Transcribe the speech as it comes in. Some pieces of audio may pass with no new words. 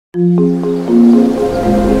Welcome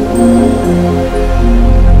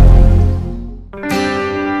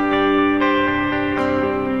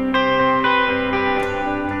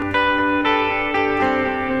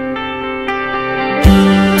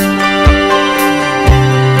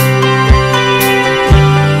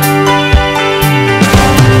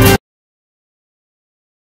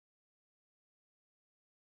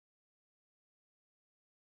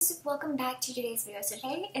back to today's video. So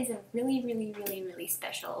today is a really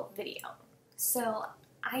special video. So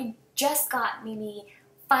I just got, maybe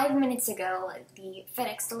 5 minutes ago, the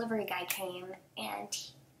FedEx delivery guy came and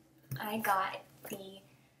I got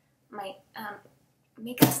my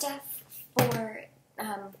makeup stuff for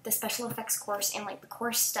the special effects course and like the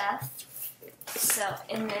course stuff. So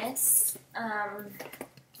in this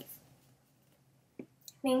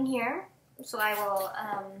thing here, so I will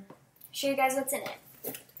show you guys what's in it.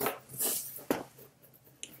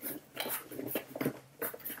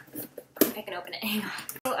 I can open it. Hang on.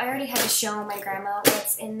 So I already had to show my grandma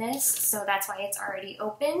what's in this, so that's why it's already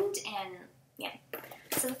opened, and yeah.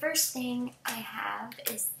 So the first thing I have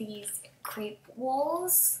is these crepe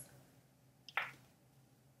wools.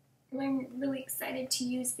 I'm really excited to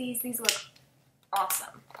use these. These look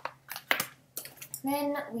awesome.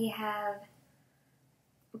 Then we have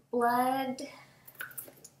blood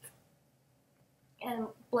and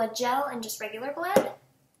blood gel and just regular blood.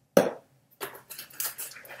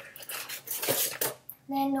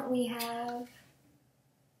 Then we have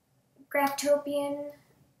Graftopian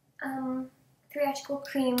theatrical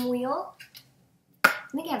cream wheel. I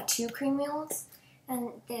think I have 2 cream wheels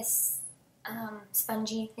and this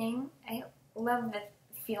spongy thing. I love the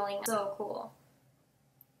feeling, so cool.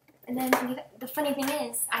 And then the funny thing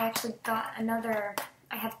is, I actually got another.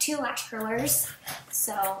 I have 2 lash curlers,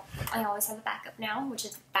 so I always have a backup now,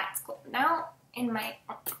 that's cool. Now in my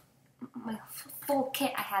full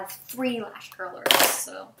kit, I have 3 lash curlers,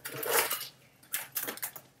 so.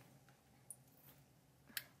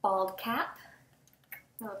 Bald cap,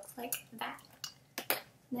 it looks like that.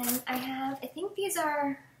 Then I have, I think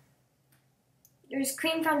there's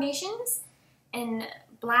cream foundations in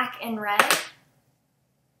black and red.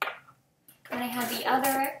 And I have the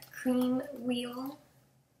other cream wheel,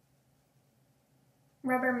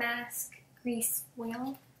 rubber mask grease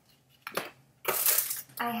wheel.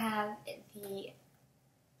 I have the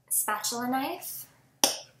spatula knife.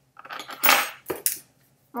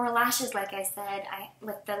 More lashes, like I said,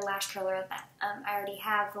 with the lash curler that I already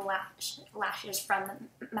have the lashes from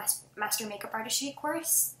the Master Makeup Artistry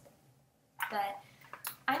course, but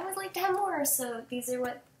I would like to have more, so these are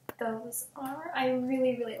what those are. I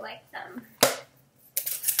really like them.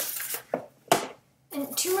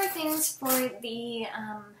 And 2 more things for the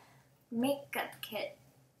makeup kit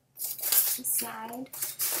side,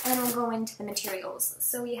 and then we'll go into the materials.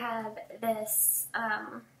 So we have this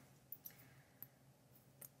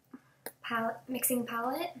mixing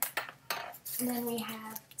palette, and then we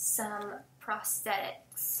have some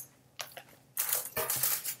prosthetics.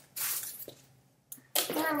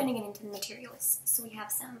 Now I'm going to get into the materials. So we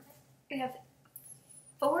have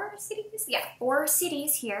 4 CDs? Yeah, 4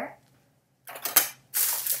 CDs here.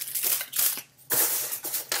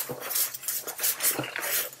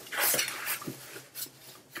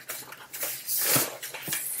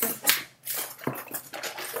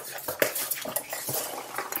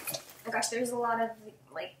 Gosh, there's a lot of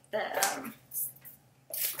like the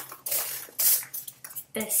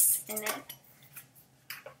this in it.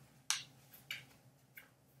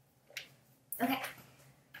 Okay.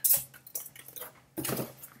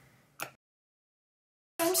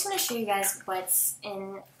 I'm just gonna show you guys what's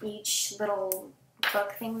in each little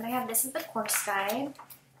book thing that I have. This is the course guide.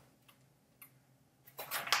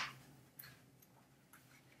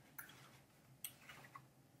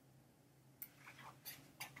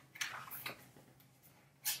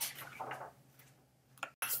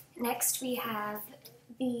 Next, we have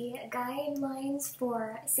the guidelines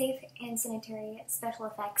for safe and sanitary special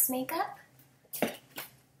effects makeup.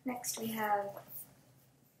 Next, we have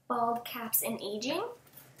bald caps and aging,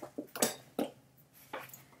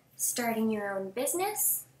 starting your own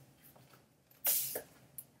business,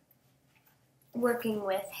 working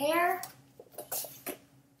with hair,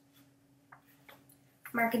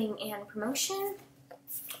 marketing and promotion,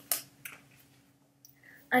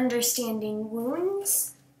 understanding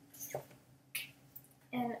wounds,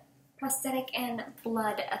 and prosthetic and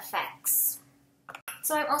blood effects.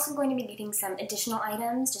 So I'm also going to be getting some additional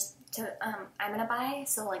items just to I'm gonna buy,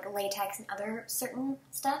 so like latex and other certain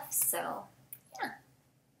stuff. So yeah.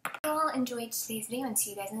 You all enjoyed today's video and see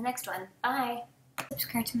you guys in the next one. Bye.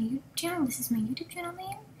 Subscribe to my YouTube channel. This is my YouTube channel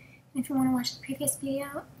name, And if you want to watch the previous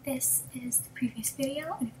video, this is the previous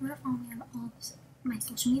video. And if you want to follow me on all of my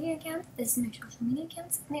social media accounts, this is my social media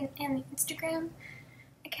accounts. And the Instagram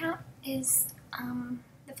account is,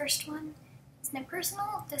 the first one is my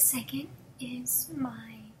personal, the second is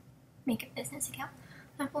my makeup business account.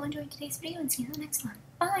 I hope you enjoyed today's video and see you in the next one.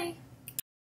 Bye!